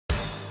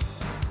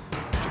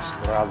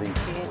Австралийн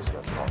хүмүүс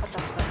болоо.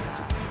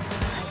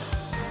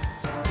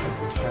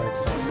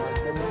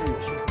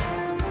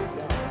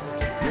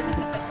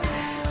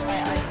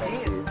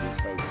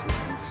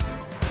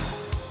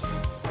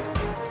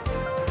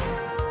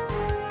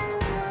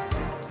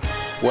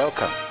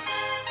 Welcome.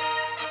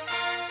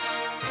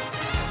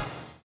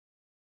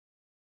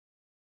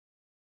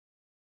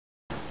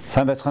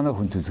 Сайн байцгаана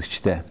уу хүн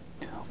үзэгчдээ.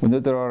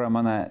 Өнөөдөр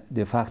манай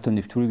факто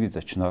нэвтрүүлгийн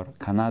зочноор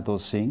Канад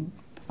улсын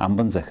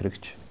Амбан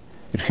захирагч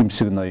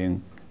эрхэмсэг ноён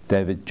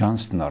Дэвид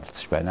Жонстон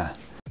оролцож байна.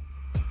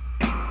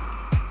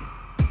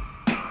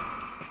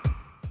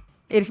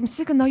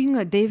 Эрхэмсэг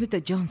ноён Дэвид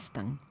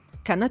Жонстон,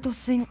 Канад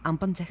улсын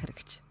Амбан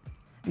захирагч.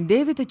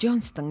 Дэвид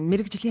Жонстон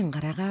мэргэжлийн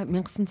гараагаа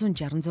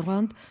 1966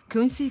 онд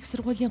Квинсийн Их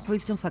Сургуулийн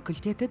Хууль Зүйн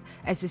факультетэд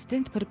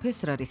ассистэнт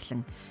профессороор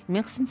эхлэн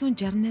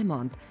 1968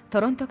 онд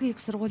Торонтогийн Их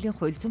Сургуулийн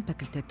Хууль Зүйн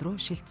факультет руу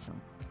шилжсэн.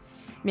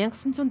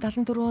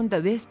 1974 онд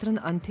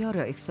Вэстерн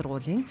Онтариогийн Их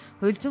Сургуулийн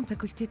Хууль Зүйн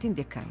факультетийн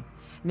декан,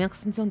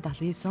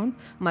 1979 онд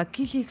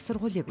МакГиллийн Их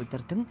Сургуулийг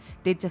удирдан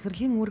дэд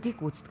захирлын үүргийг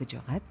гүйцэтгэж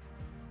байгаад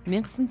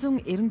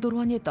 1994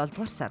 оны 7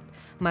 дугаар сард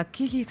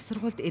МакГиллийн Их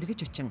Сургуульд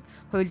эргэж очин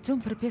Хууль Зүйн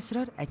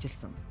профессороор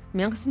ажилласан.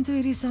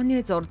 1999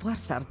 оны 6 дугаар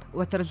сард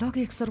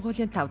Ватерлоогийн Их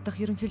Сургуулийн 5 дахь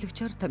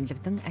ерөнхийлөгчөөр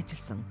томилогдсон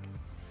ажилласан.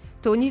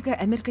 Түүнийг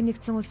Америк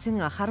нэгдсэн улсын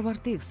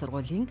Харвардын Их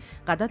Сургуулийн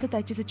гадаадад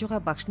ажиллаж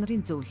байгаа багш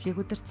нарын зөвлөлийг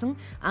удирдсан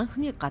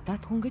анхны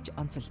гадаад хүн гэж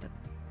онцолдог.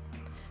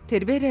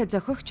 Тэрээр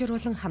зохиогч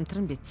болон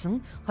хамтран бичсэн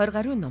 20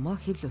 гаруй номоо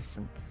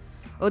хэвлүүлсэн.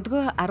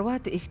 Өдгөө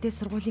 10-аад ихтэй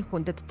сургуулийн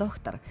хүндэт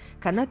доктор,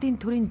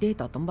 Канадын төрийн дээд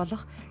одон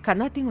болох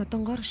Канадын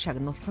одонгоор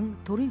шагнуулсан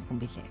төрийн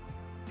хүн билээ.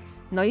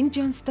 Ноён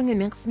Johnston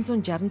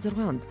 1966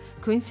 онд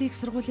Квинсийн Их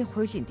Сургуулийн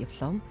хуулийн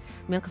диплом,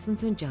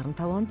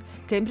 1965 онд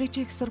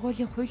Кембрижийн Их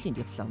Сургуулийн хуулийн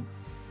диплом,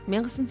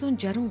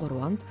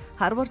 1963 онд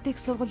Харвардын Их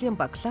Сургуулийн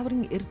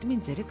бакалаврын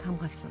эрдмийн зэрэг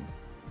хамгаалсан.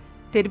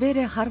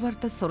 Тэрээр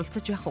Харвардад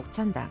суралцж байх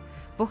хугацаанд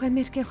бүх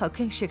Америкийн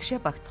хоккейн шигшээ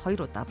багт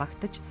 2 удаа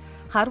багтаж,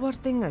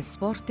 Харвардын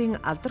спортын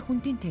алдар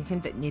хүндийн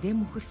танхимд нэрээ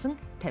мөхөлсөн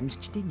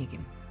тамирчдын нэг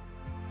юм.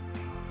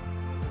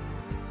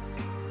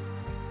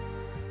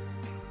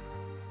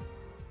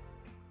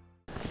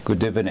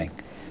 Good evening.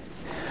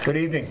 Good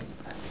evening.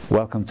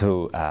 Welcome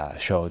to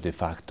show De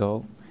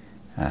Facto.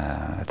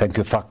 Thank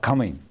you for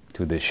coming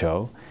to the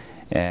show.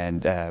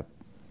 And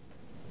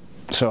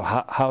so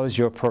how is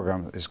your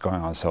program is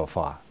going on so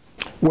far?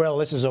 Well,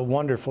 this is a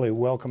wonderfully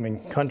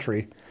welcoming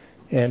country,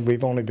 and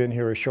we've only been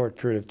here a short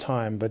period of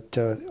time, but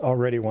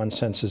already one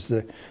senses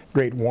the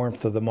great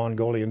warmth of the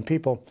Mongolian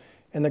people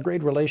and the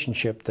great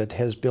relationship that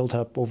has built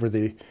up over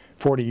the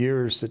 40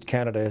 years that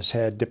Canada has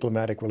had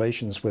diplomatic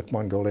relations with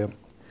Mongolia.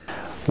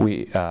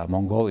 We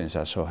Mongolians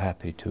are so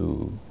happy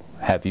to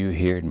have you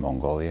here in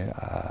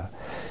Mongolia.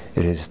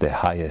 It is the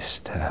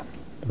highest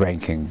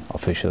ranking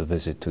official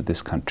visit to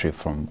this country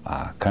from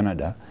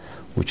Canada,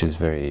 which is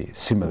very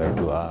similar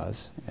to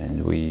us,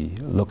 and we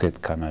look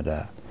at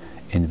Canada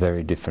in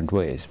very different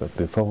ways. But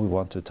before we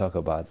talk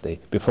about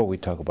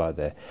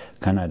the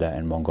Canada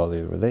and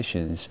Mongolia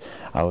relations,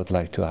 I would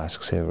like to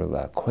ask several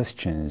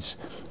questions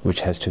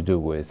which has to do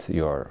with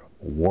your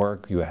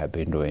work you have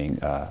been doing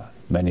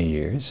many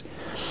years,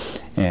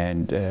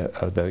 and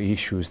the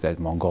issues that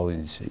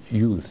Mongolians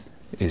youth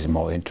is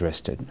more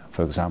interested.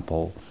 For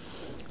example,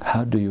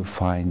 how do you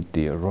find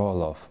the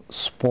role of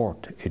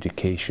sport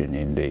education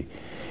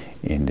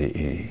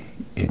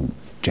in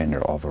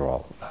general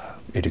overall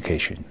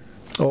education?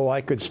 Oh,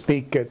 I could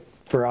speak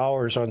for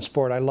hours on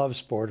sport. I love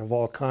sport of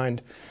all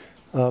kind.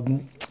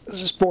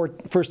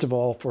 Sport, first of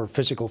all, for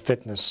physical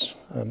fitness.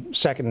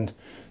 Second,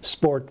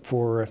 sport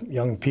for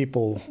young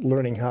people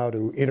learning how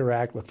to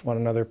interact with one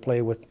another,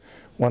 play with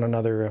one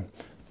another.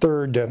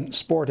 Third,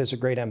 sport is a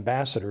great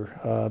ambassador,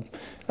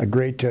 a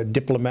great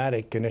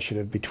diplomatic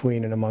initiative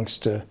between and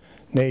amongst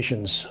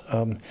nations.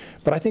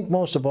 But I think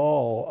most of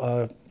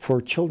all,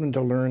 for children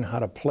to learn how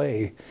to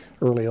play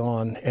early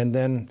on and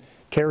then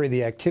carry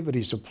the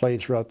activities of play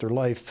throughout their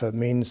life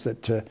means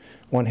that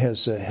one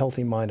has a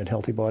healthy mind and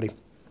healthy body.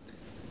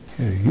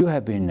 You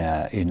have been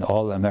in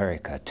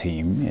All-America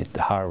team at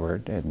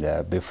Harvard,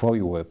 and before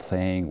you were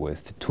playing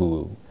with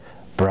two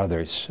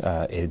brothers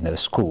in the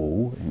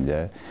school,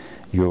 and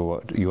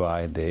you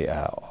are in the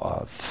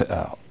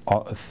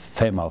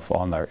Fame of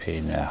Honor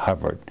in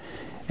Harvard.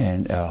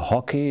 And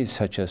hockey is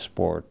such a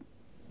sport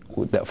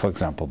that, for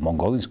example,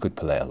 Mongolians could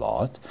play a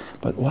lot,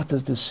 but what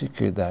is the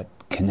secret that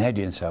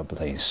Canadians are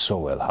playing so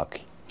well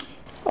hockey?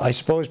 I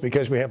suppose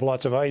because we have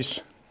lots of ice.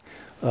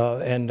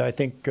 And I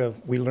think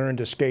we learned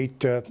to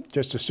skate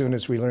just as soon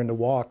as we learned to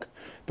walk.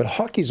 But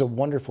hockey's a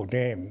wonderful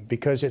game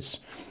because it's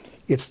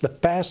the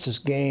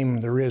fastest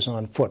game there is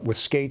on foot. With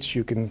skates,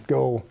 you can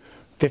go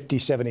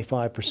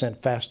 50–75%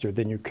 faster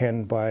than you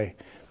can by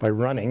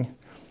running.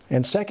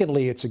 And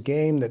secondly, it's a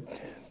game that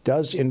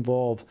does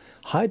involve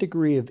high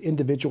degree of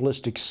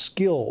individualistic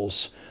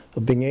skills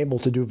of being able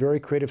to do very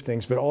creative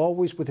things, but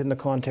always within the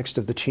context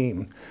of the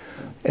team.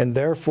 And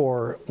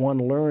therefore, one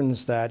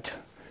learns that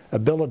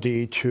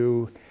ability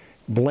to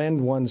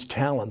blend one's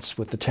talents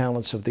with the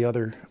talents of the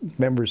other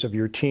members of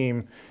your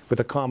team with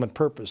a common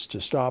purpose, to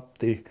stop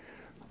the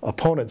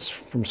opponents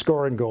from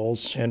scoring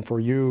goals and for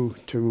you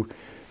to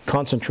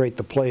concentrate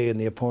the play in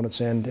the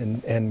opponent's end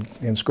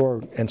and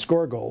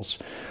score goals.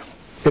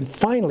 And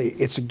finally,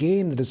 it's a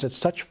game that is at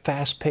such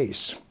fast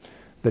pace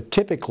that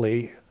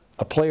typically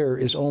a player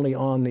is only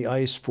on the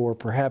ice for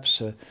perhaps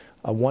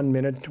a 1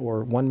 minute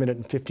or 1 minute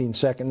and 15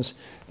 seconds,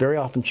 very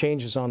often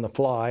changes on the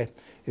fly,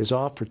 is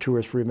off for 2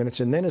 or 3 minutes,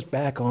 and then is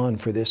back on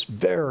for this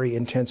very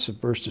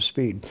intensive burst of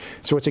speed.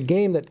 So it's a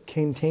game that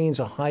contains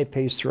a high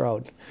pace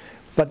throughout.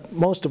 But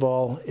most of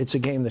all, it's a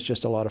game that's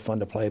just a lot of fun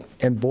to play,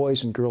 and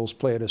boys and girls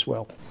play it as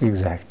well.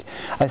 Exactly.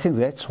 I think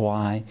that's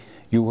why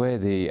you were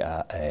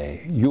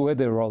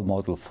the role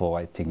model for,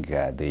 I think,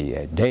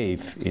 the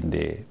Dave in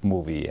the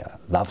movie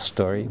Love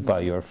Story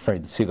by your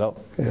friend Seagal.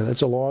 Yeah,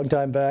 that's a long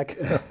time back.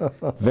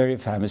 Very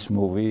famous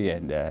movie,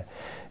 and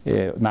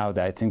now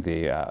I think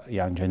the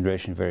young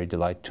generation very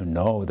delighted to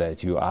know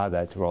that you are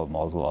that role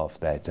model of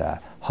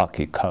that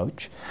hockey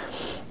coach.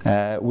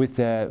 With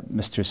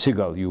Mr.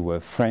 Seagal, you were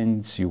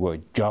friends, you were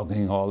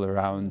jogging all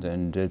around,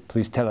 and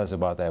please tell us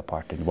about that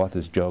part and what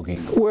is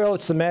jogging? Well,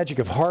 it's the magic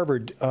of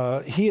Harvard.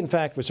 He, in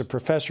fact, was a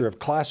professor of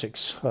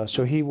classics,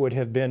 so he would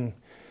have been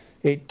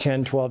 8,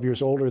 10, 12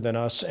 years older than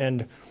us,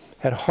 and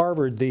at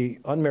Harvard, the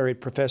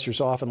unmarried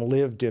professors often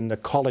lived in the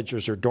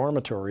colleges or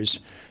dormitories,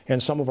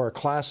 and some of our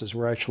classes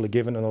were actually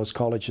given in those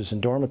colleges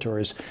and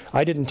dormitories.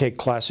 I didn't take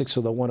classics,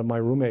 although one of my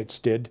roommates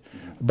did,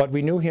 but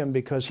we knew him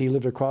because he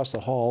lived across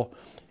the hall,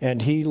 and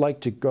he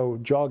liked to go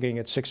jogging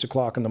at 6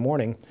 o'clock in the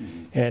morning.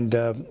 And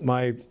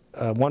my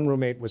one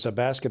roommate was a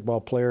basketball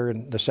player,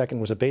 and the second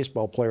was a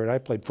baseball player, and I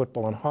played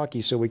football and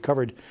hockey, so we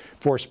covered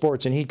 4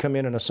 sports. And he'd come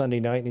in on a Sunday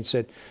night, and he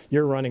said,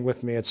 "You're running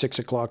with me at 6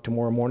 o'clock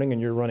tomorrow morning,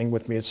 and you're running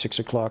with me at 6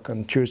 o'clock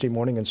on Tuesday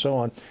morning," and so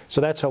on. So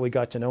that's how we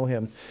got to know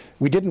him.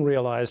 We didn't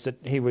realize that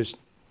he was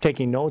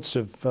taking notes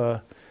of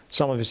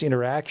some of his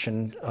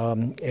interaction,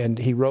 and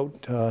he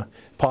wrote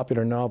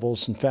popular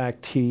novels. In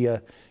fact, he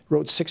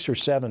wrote 6 or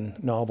 7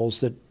 novels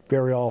that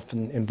very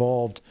often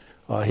involved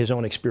his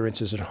own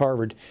experiences at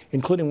Harvard,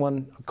 including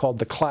one called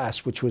The Class,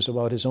 which was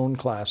about his own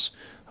class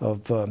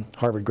of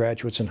Harvard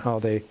graduates and how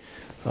they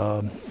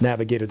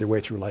navigated their way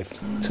through life.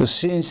 So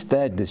since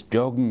that, this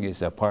jogging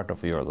is a part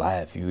of your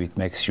life, it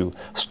makes you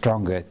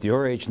stronger. At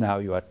your age now,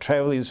 you are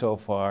traveling so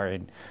far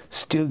and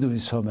still doing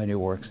so many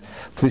works.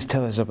 Please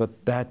tell us about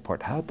that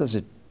part. How does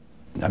it,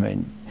 I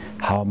mean,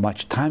 how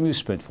much time you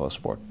spend for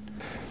sport?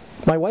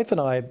 My wife and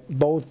I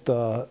both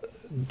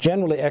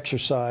generally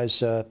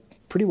exercise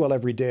pretty well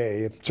every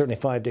day, certainly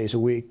 5 days a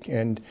week,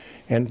 and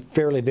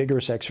fairly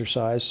vigorous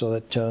exercise so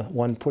that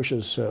one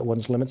pushes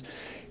one's limits.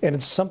 And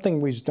it's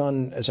something we've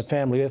done as a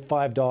family. We have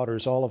 5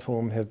 daughters, all of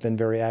whom have been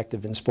very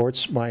active in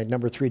sports. My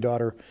number 3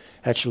 daughter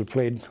actually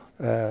played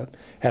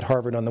at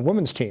Harvard on the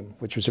women's team,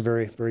 which was a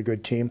very, very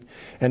good team.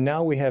 And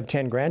now we have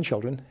 10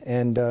 grandchildren,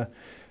 and the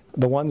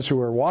ones who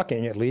are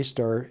walking, at least,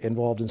 are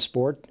involved in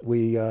sport.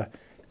 We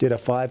did a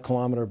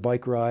 5-kilometer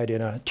bike ride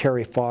in a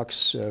Terry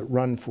Fox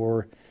run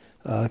for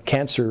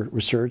cancer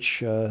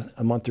research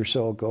a month or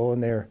so ago,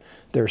 and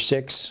they're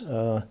 6.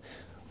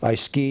 I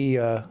ski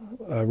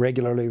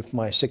regularly with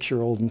my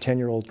 6-year-old and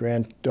 10-year-old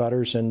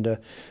granddaughters, and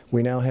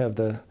we now have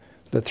the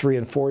 3-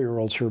 and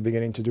 4-year-olds who are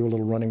beginning to do a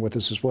little running with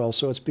us as well.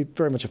 So it's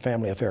very much a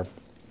family affair.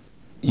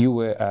 You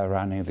were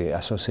running the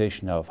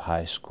Association of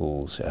High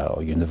Schools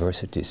or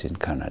Universities in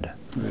Canada.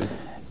 Right.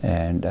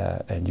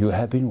 And you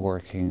have been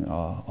working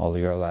all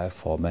your life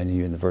for many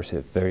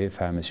universities, very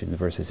famous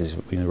universities,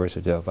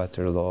 University of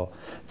Watерлoo,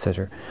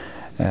 etc.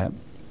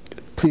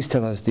 Please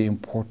tell us the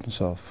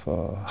importance of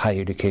higher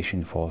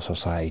education for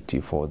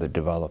society, for the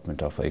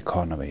development of the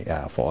economy,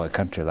 for a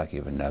country like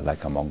even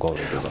like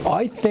Mongolia.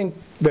 I think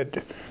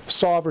that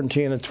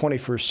sovereignty in the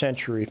 21st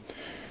century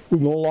will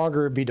no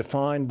longer be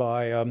defined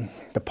by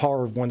the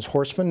power of one's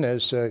horsemen,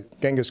 as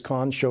Genghis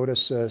Khan showed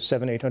us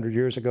 700-800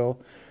 years ago,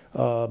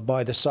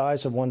 by the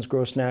size of one's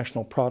gross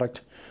national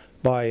product,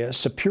 by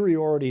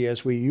superiority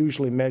as we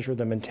usually measure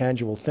them in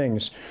tangible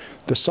things.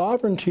 The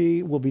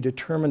sovereignty will be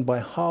determined by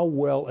how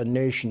well a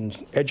nation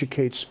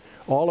educates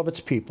all of its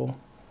people,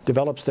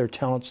 develops their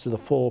talents to the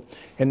full,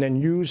 and then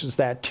uses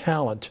that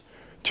talent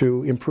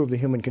to improve the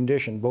human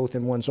condition, both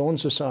in one's own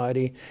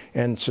society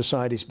and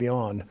societies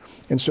beyond.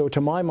 And so, to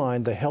my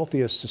mind, the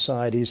healthiest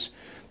societies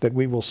that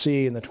we will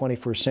see in the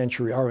 21st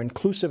century are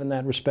inclusive in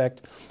that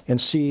respect and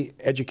see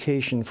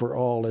education for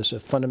all as a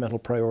fundamental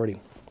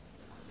priority.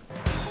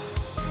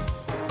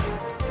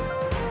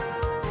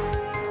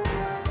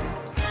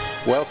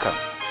 Welcome.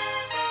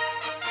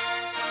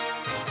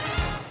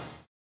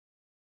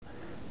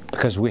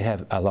 Because we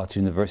have a lot of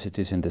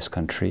universities in this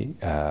country,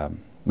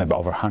 maybe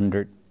over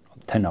 100,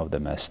 10 of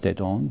them are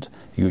state-owned.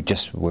 You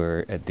just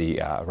were at the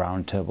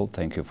round table.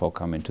 Thank you for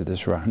coming to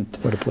this round.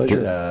 What a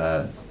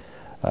pleasure.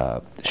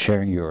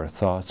 sharing your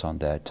thoughts on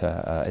that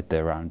at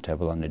the round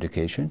table on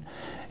education.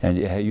 And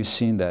have you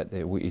seen that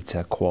it's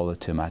a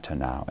quality matter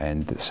now?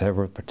 And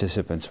several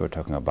participants were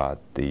talking about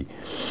the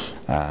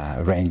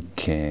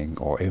ranking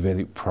or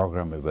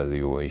program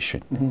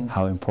evaluation. Mm-hmm.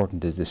 How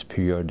important is this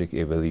periodic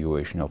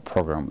evaluation of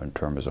program in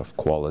terms of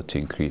quality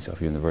increase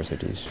of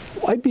universities?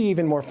 I'd be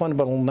even more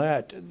fundamental than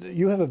that.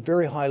 You have a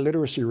very high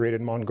literacy rate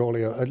in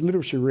Mongolia, a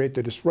literacy rate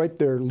that is right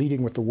there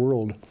leading with the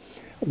world.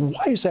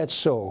 Why is that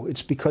so?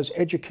 It's because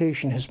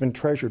education has been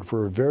treasured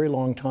for a very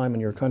long time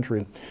in your country.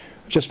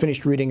 I've just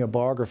finished reading a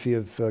biography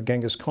of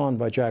Genghis Khan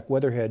by Jack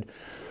Weatherhead,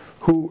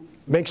 who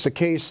makes the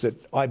case that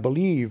I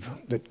believe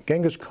that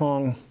Genghis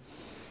Khan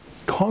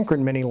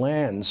conquered many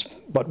lands,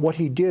 but what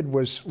he did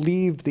was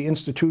leave the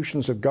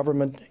institutions of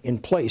government in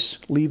place,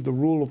 leave the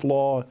rule of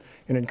law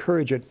and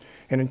encourage it,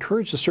 and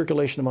encourage the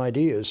circulation of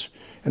ideas.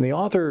 And the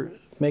author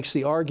makes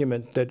the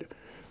argument that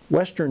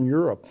Western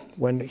Europe,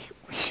 when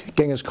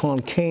Genghis Khan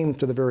came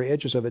to the very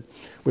edges of it,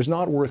 was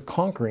not worth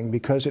conquering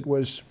because it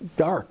was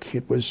dark,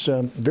 it was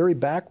very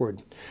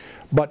backward.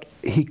 But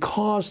he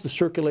caused the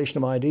circulation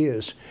of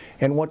ideas,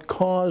 and what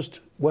caused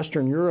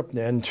Western Europe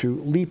then to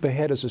leap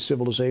ahead as a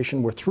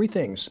civilization were three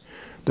things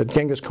that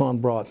Genghis Khan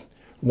brought.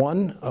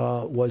 One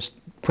was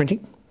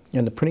printing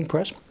and the printing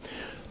press.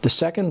 The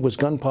second was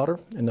gunpowder,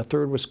 and the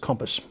third was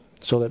compass,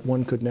 so that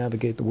one could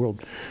navigate the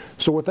world.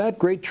 So with that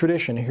great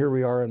tradition, here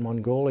we are in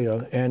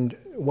Mongolia, and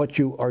what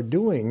you are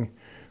doing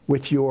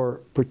with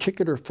your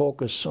particular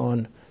focus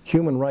on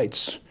human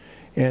rights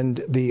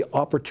and the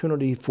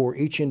opportunity for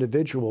each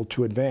individual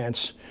to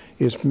advance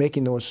is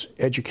making those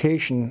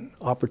education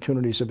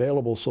opportunities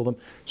available so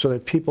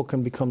that people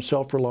can become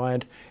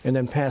self-reliant and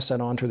then pass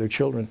that on to their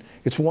children.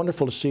 It's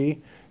wonderful to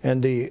see,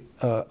 and the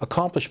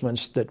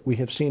accomplishments that we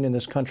have seen in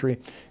this country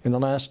in the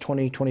last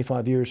 20,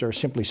 25 years are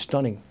simply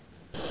stunning.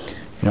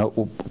 You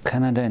know,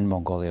 Canada and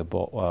Mongolia,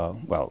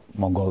 well,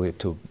 Mongolia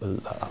to a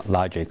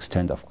large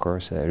extent, of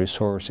course, a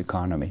resource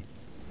economy,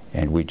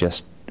 and we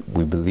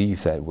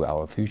believe that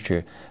our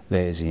future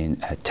lies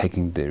in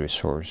taking the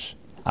resource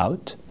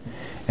out,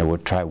 and we'll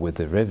try with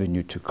the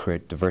revenue to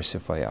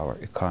diversify our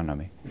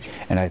economy.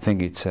 And I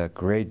think it's a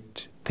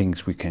great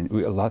things a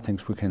lot of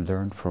things we can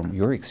learn from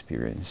your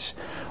experience.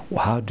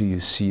 How do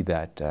you see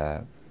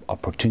that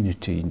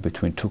opportunity in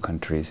between two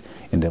countries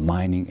in the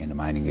mining and the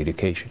mining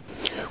education?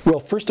 Well,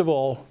 first of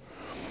all,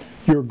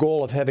 your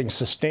goal of having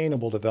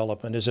sustainable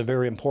development is a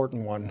very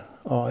important one,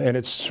 and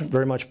it's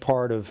very much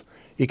part of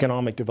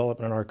economic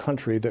development in our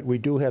country, that we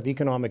do have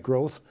economic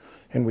growth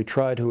and we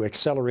try to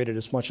accelerate it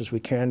as much as we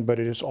can, but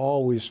it is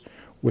always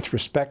with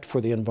respect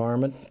for the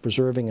environment,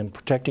 preserving and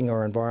protecting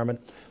our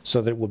environment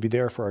so that it will be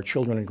there for our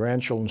children and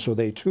grandchildren so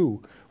they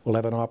too will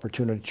have an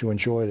opportunity to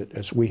enjoy it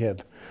as we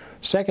have.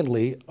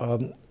 Secondly,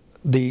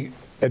 the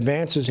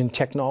advances in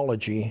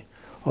technology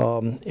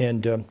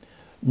and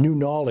new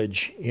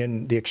knowledge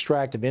in the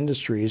extractive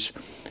industries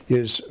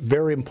is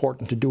very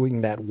important to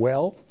doing that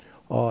well,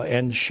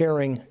 and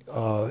sharing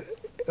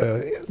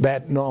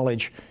that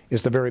knowledge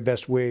is the very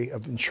best way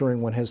of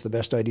ensuring one has the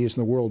best ideas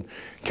in the world.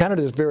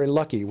 Canada is very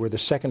lucky. We're the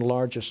second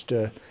largest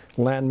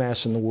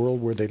landmass in the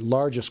world. We're the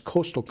largest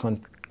coastal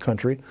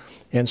country,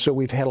 and so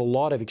we've had a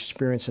lot of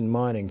experience in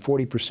mining.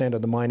 40%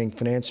 of the mining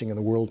financing in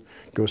the world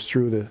goes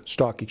through the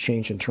stock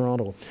exchange in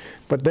Toronto.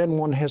 But then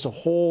one has a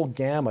whole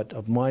gamut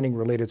of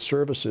mining-related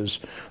services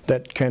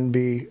that can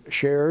be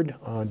shared,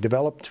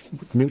 developed,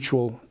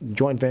 mutual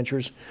joint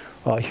ventures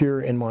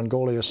here in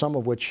Mongolia, some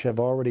of which have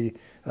already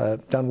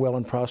done well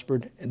and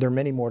prospered. There are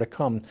many more to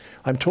come.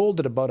 I'm told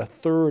that about a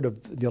third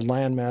of the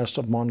landmass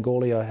of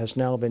Mongolia has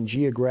now been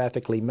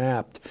geographically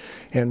mapped,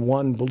 and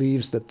one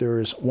believes that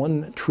there is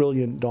 $1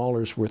 trillion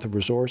worth of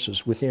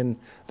resources within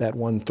that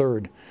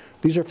one-third.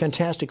 These are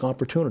fantastic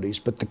opportunities,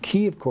 but the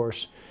key, of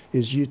course,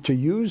 is to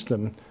use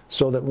them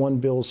so that one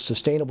builds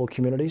sustainable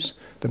communities,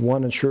 that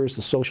one ensures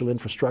the social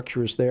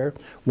infrastructure is there,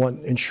 one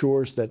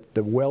ensures that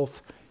the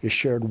wealth is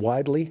shared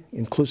widely,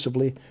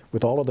 inclusively,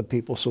 with all of the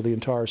people so the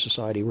entire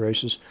society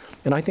rises.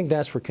 And I think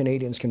that's where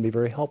Canadians can be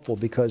very helpful,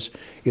 because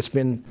it's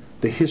been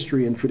the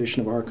history and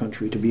tradition of our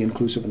country to be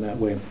inclusive in that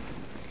way.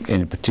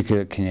 In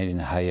particular, Canadian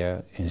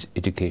higher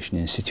education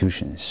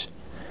institutions.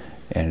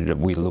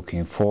 And we're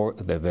looking for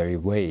the very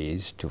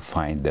ways to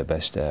find the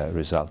best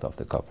result of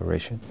the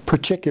cooperation.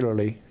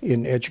 Particularly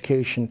in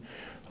education,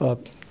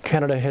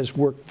 Canada has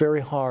worked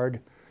very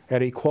hard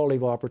at equality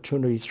of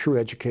opportunity through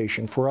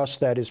education. For us,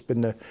 that has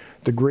been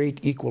the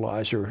great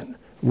equalizer.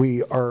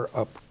 We are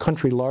a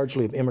country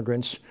largely of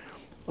immigrants.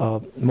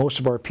 Most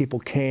of our people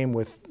came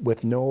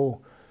with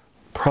no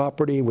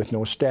property, with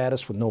no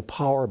status, with no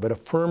power, but a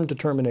firm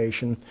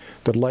determination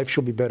that life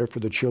shall be better for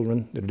the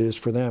children than it is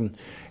for them.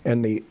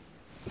 And the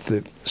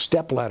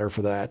stepladder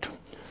for that,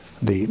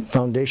 the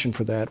foundation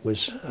for that,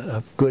 was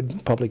a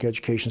good public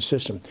education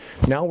system.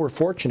 Now we're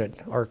fortunate.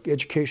 Our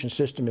education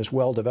system is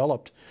well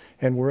developed,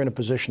 and we're in a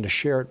position to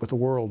share it with the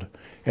world.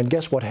 And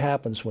guess what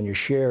happens when you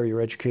share your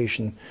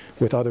education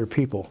with other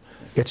people?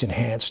 It's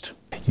enhanced.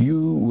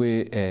 You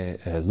were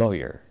a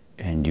lawyer,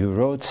 and you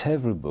wrote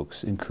several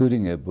books,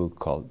 including a book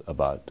called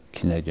about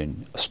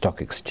Canadian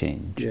stock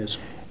exchange, Yes.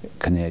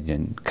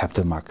 Canadian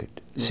capital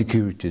market,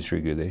 securities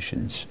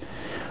regulations.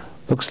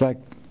 Looks like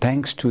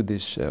thanks to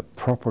this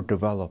proper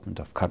development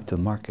of capital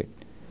market,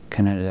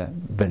 Canada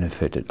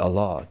benefited a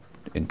lot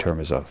in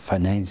terms of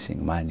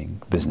financing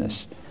mining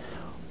business.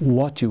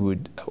 What you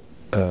would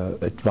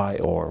advise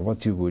or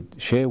what you would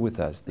share with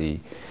us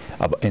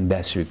in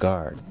this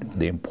regard,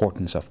 the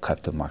importance of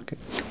capital market?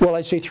 Well,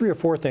 I'd say 3 or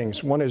 4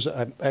 things. One is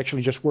I'm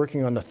actually just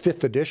working on the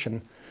 5th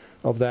edition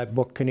of that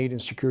book, Canadian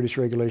Securities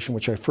Regulation,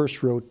 which I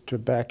first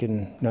wrote back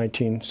in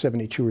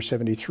 1972 or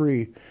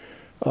 73.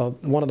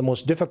 One of the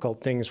most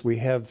difficult things we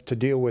have to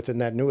deal with in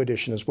that new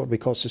edition is what we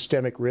call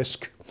systemic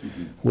risk,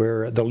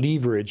 where the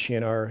leverage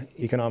in our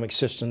economic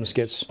systems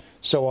gets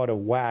so out of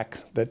whack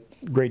that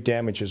great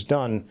damage is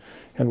done.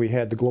 And we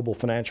had the global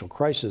financial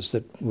crisis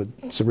that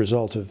was a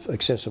result of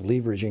excessive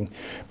leveraging.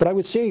 But I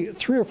would say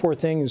 3 or 4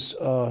 things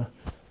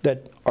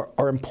that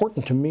are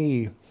important to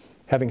me,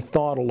 having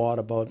thought a lot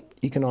about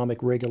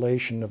economic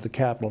regulation of the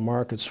capital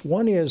markets.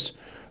 One is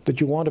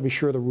that you want to be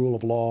sure the rule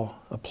of law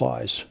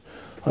applies.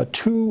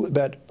 2,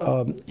 that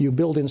you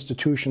build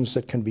institutions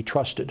that can be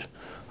trusted,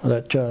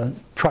 that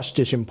trust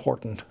is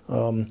important,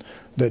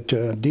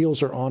 that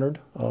deals are honored,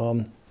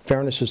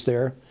 fairness is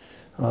there.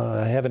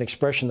 I have an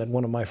expression that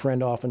one of my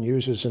friends often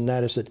uses, and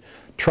that is that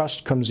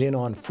trust comes in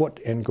on foot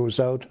and goes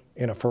out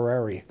in a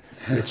Ferrari.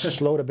 It's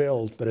slow to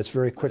build, but it's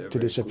very quick to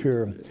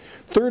disappear.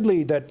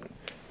 Thirdly, that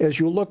as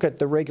you look at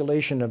the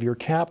regulation of your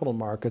capital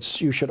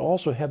markets, you should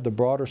also have the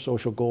broader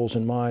social goals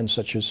in mind,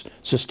 such as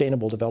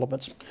sustainable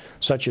developments,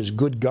 such as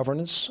good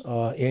governance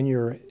in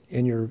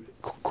your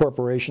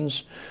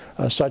corporations,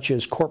 such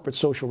as corporate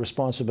social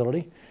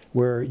responsibility,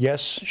 where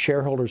yes,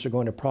 shareholders are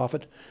going to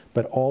profit,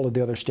 but all of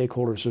the other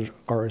stakeholders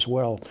are as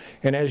well.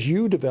 And as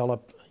you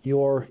develop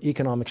your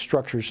economic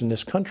structures in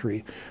this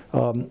country,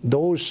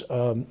 those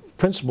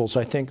principles,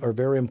 I think, are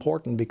very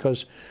important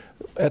because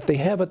they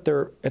have at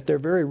their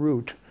very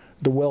root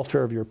the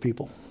welfare of your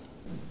people.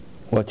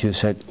 What you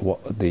said,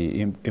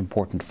 the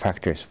important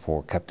factors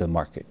for capital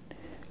market,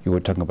 you were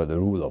talking about the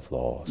rule of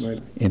laws.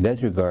 Right. In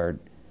that regard,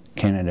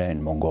 Canada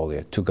and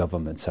Mongolia, 2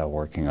 governments are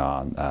working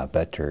on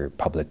better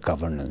public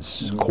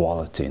governance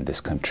quality in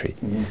this country.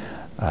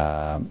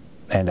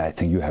 And I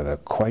think you have a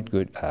quite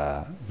good,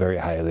 very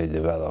highly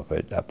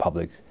developed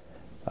public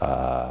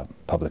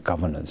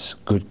governance,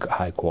 good,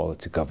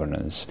 high-quality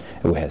governance.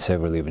 We had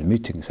several even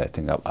meetings, I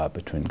think,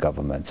 between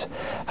governments.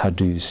 How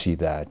do you see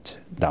that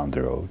down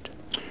the road?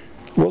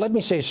 Well, let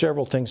me say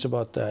several things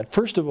about that.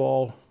 First of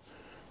all,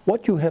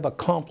 what you have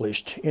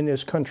accomplished in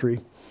this country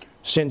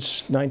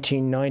since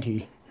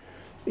 1990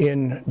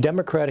 in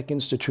democratic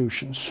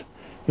institutions,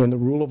 in the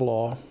rule of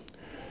law,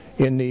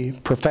 in the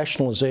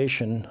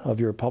professionalization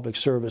of your public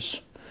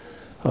service,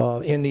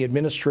 in the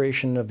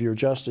administration of your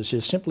justice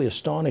is simply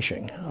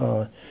astonishing.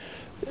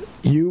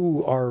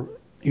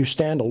 You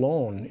stand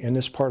alone in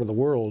this part of the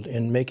world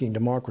in making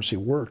democracy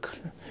work,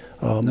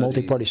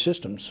 multi-party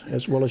systems,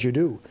 as well as you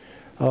do.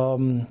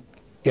 And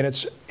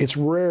it's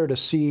rare to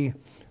see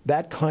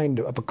that kind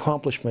of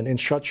accomplishment in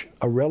such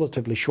a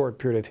relatively short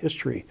period of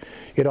history.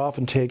 It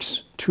often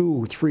takes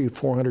 200, 300,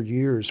 400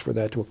 years for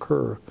that to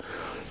occur.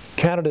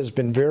 Canada has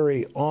been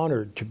very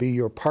honored to be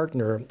your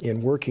partner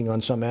in working on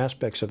some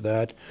aspects of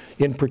that.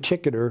 In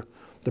particular,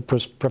 the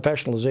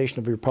professionalization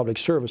of your public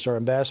service. Our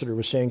ambassador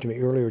was saying to me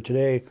earlier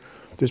today,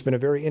 there's been a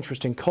very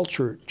interesting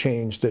culture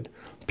change that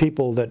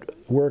people that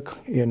work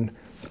in,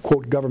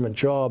 quote, government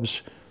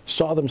jobs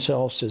saw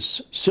themselves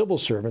as civil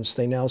servants.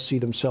 They now see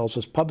themselves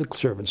as public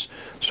servants.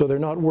 So they're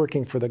not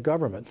working for the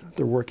government,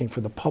 they're working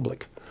for the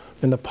public.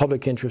 And the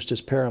public interest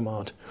is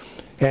paramount.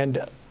 And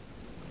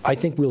I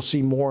think we'll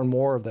see more and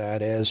more of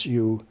that as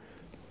you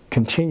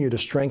continue to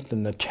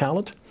strengthen the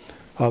talent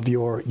of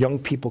your young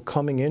people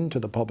coming into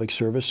the public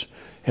service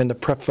and the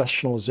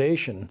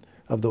professionalization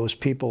of those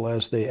people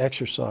as they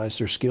exercise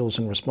their skills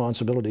and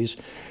responsibilities,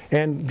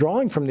 and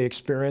drawing from the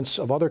experience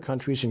of other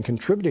countries and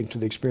contributing to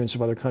the experience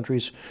of other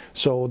countries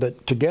so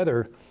that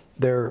together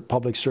their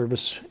public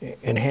service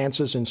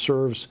enhances and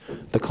serves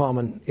the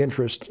common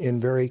interest in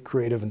very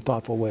creative and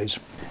thoughtful ways.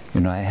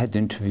 You know, I had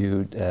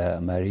interviewed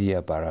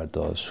Maria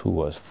Barados, who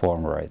was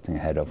former, I think,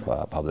 head of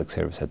public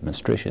service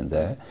administration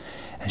there,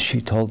 and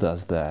she told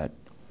us that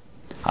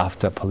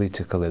after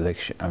political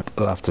election,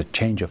 after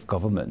change of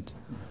government,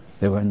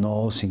 there were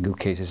no single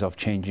cases of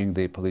changing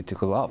the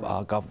political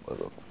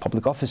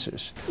public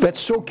officers. That's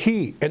so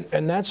key,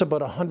 and that's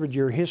about a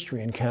 100-year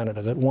history in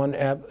Canada, that one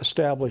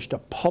established a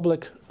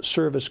public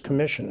service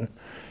commission,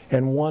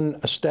 and one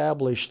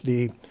established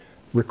the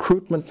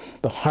recruitment,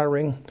 the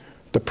hiring,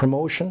 the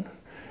promotion,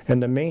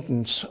 and the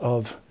maintenance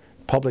of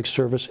public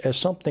service as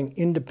something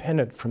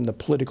independent from the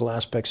political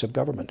aspects of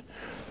government.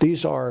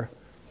 These are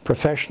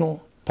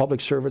professional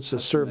public servants that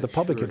serve the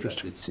public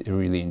interest. It's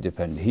really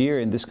independent. Here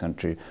in this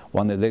country,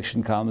 one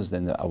election comes,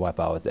 then wipe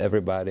out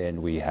everybody,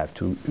 and we have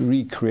to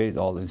recreate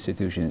all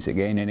institutions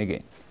again and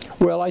again.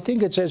 Well, I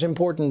think it's as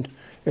important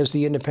as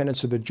the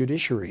independence of the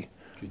judiciary.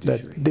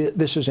 That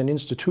this is an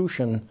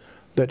institution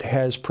that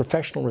has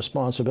professional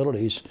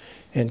responsibilities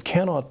and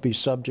cannot be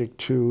subject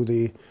to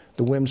the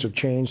whims of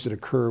change that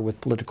occur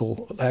with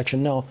political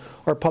action. Now,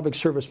 our public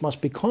service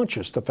must be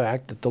conscious of the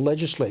fact that the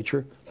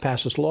legislature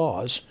passes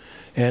laws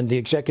and the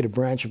executive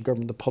branch of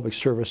government, the public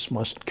service,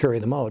 must carry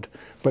them out.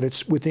 But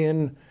it's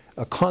within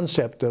a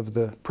concept of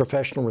the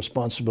professional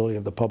responsibility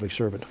of the public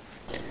servant.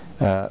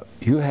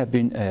 You have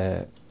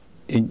been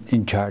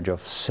in charge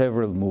of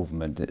several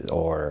movements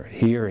or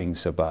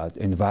hearings about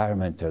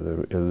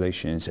environmental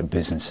relations and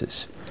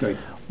businesses. Right.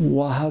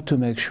 Well, how to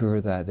make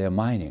sure that they're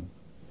mining,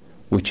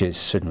 which is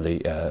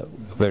certainly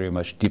very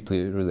much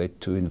deeply related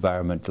to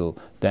environmental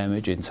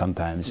damage and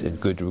sometimes in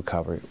good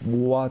recovery.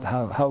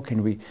 How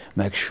can we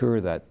make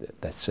sure that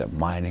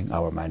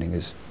our mining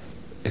is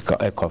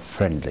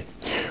eco-friendly?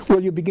 Well,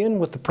 you begin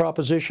with the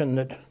proposition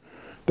that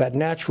that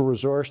natural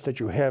resource that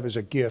you have is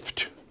a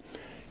gift,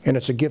 and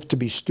it's a gift to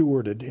be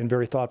stewarded in a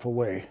very thoughtful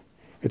way.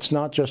 It's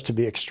not just to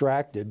be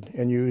extracted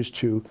and used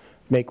to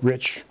make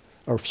rich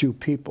a few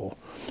people.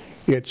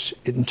 It's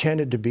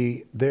intended to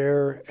be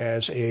there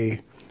as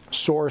a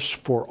source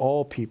for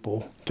all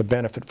people to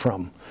benefit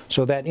from.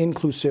 So that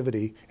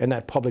inclusivity and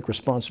that public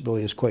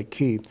responsibility is quite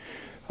key.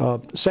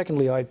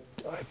 Secondly, I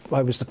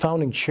was the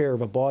founding chair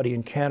of a body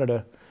in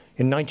Canada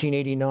in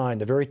 1989,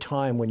 the very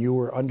time when you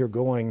were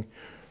undergoing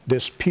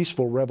this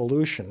peaceful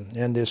revolution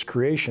and this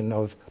creation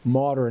of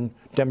modern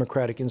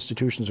democratic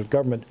institutions of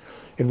government.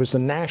 It was the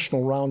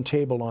National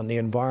Roundtable on the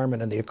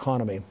Environment and the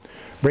Economy,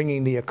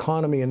 bringing the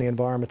economy and the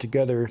environment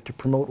together to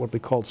promote what we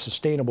called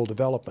sustainable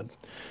development,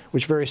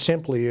 which very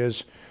simply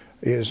is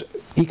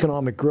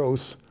economic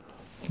growth,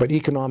 but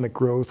economic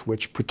growth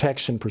which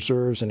protects and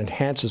preserves and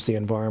enhances the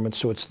environment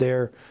so it's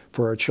there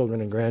for our children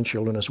and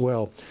grandchildren as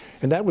well.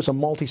 And that was a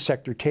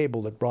multi-sector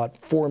table that brought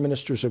 4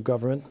 ministers of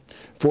government,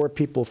 4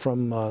 people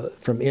from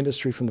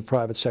industry, from the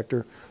private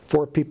sector,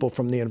 4 people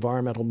from the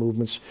environmental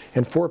movements,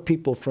 and 4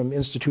 people from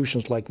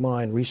institutions like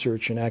mine,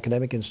 research and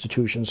academic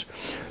institutions,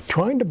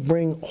 trying to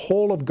bring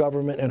whole of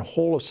government and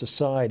whole of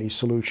society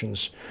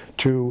solutions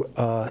to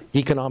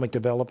economic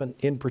development,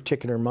 in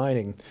particular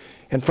mining.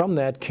 And from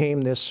that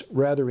came this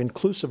rather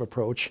inclusive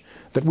approach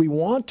that we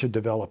want to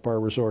develop our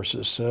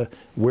resources.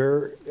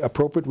 Where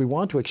appropriate, we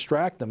want to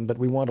extract them, but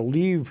we want to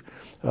leave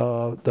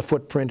the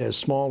footprint as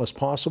small as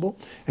possible,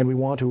 and we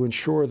want to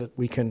ensure that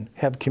we can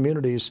have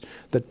communities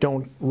that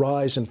don't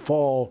rise and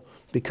fall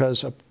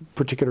because a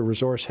particular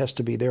resource has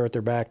to be there at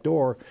their back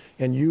door,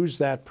 and use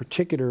that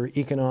particular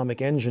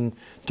economic engine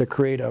to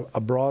create a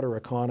broader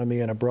economy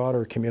and a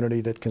broader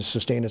community that can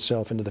sustain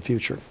itself into the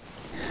future.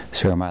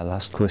 Sir, my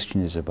last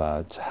question is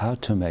about how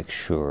to make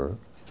sure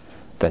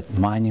that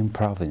mining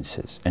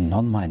provinces and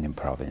non-mining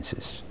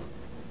provinces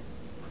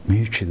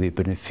mutually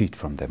benefit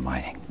from the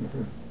mining.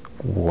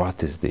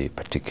 What is the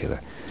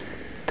particular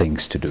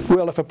things to do?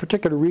 Well, if a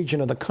particular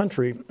region of the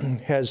country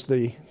has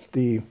the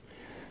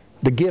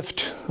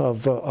gift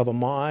of a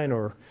mine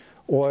or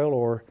oil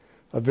or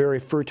a very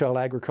fertile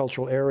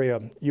agricultural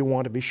area, you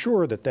want to be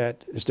sure that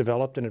that is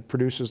developed and it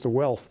produces the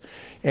wealth.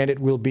 And it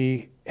will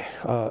be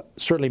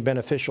certainly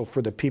beneficial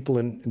for the people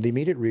in the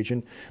immediate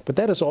region, but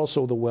that is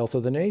also the wealth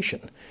of the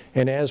nation.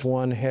 And as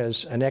one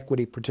has an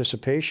equity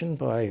participation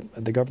by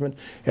the government,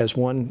 as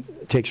one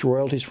takes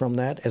royalties from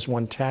that, as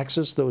one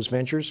taxes those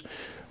ventures,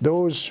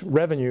 those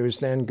revenues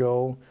then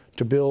go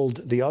to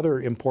build the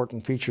other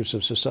important features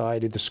of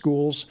society, the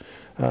schools,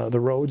 the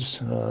roads,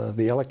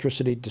 the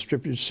electricity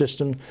distributed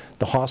system,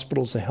 the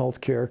hospitals, the health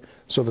care,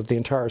 so that the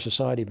entire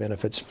society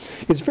benefits.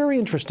 It's very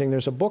interesting.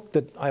 There's a book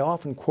that I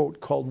often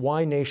quote called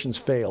Why Nations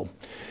Fail.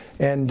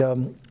 And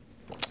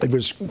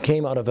it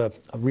came out of a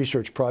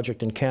research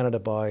project in Canada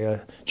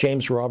by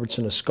James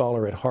Robertson, a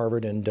scholar at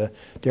Harvard, and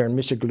Darren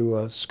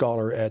Misiglu, a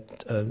scholar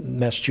at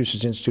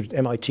Massachusetts Institute,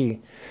 MIT.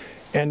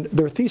 And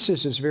their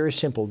thesis is very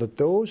simple, that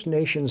those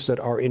nations that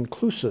are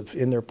inclusive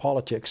in their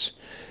politics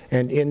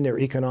and in their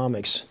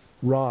economics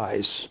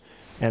rise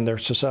and their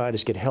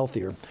societies get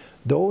healthier.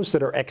 Those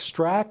that are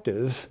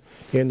extractive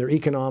in their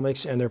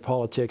economics and their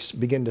politics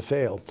begin to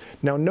fail.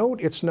 Now note,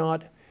 it's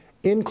not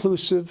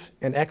inclusive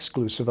and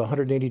exclusive, a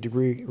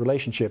 180-degree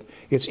relationship.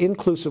 It's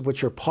inclusive,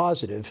 which are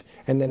positive,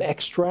 and then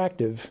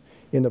extractive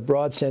in the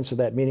broad sense of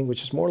that meaning,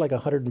 which is more like a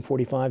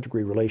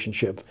 145-degree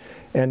relationship.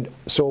 And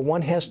so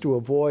one has to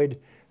avoid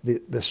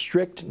the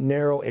strict,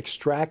 narrow,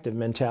 extractive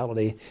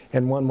mentality,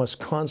 and one must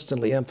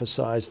constantly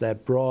emphasize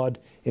that broad,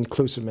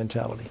 inclusive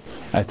mentality.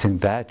 I think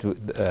that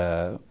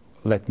would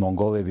let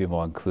Mongolia be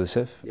more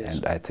inclusive, yes.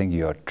 And I think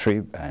your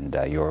trip and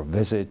your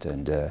visit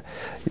and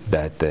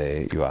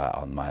that you are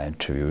on my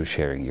interview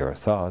sharing your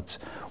thoughts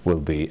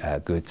will be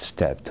a good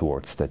step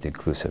towards that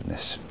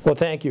inclusiveness. Well,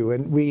 thank you,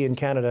 and we in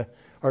Canada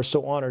are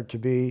so honored to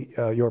be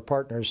your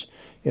partners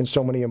in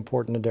so many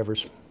important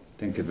endeavors.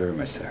 Thank you very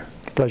much, sir.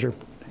 Pleasure.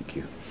 Thank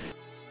you.